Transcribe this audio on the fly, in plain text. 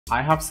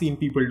I have seen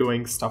people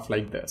doing stuff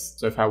like this.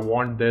 So if I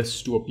want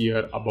this to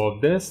appear above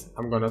this,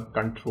 I'm gonna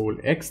Control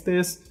X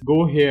this,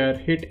 go here,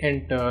 hit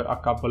enter a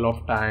couple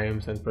of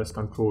times and press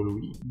Control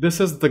V. This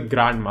is the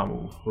grandma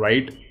move,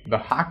 right? The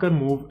hacker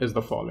move is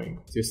the following.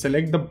 So you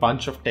select the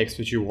bunch of text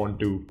which you want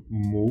to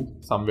move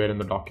somewhere in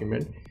the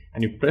document,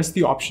 and you press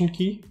the Option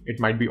key. It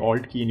might be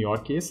Alt key in your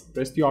case.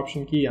 Press the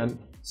Option key and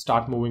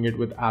start moving it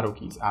with arrow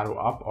keys, arrow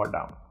up or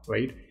down,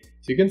 right?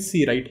 So you can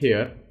see right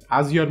here,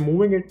 as you're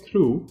moving it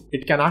through,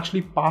 it can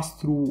actually pass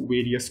through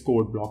various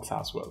code blocks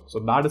as well. So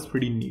that is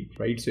pretty neat,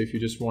 right? So if you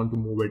just want to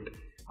move it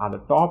at the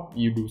top,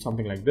 you do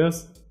something like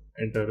this,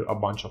 enter a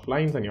bunch of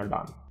lines and you're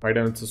done, right?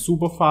 And it's a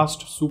super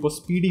fast, super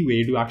speedy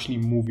way to actually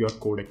move your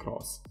code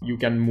across. You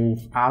can move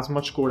as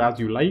much code as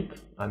you like,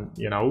 and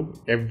you know,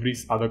 every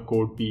other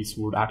code piece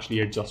would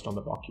actually adjust on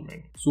the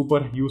document.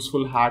 Super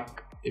useful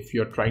hack if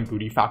you're trying to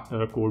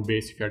refactor a code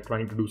base, if you're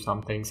trying to do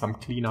something, some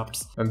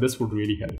cleanups, then this would really help.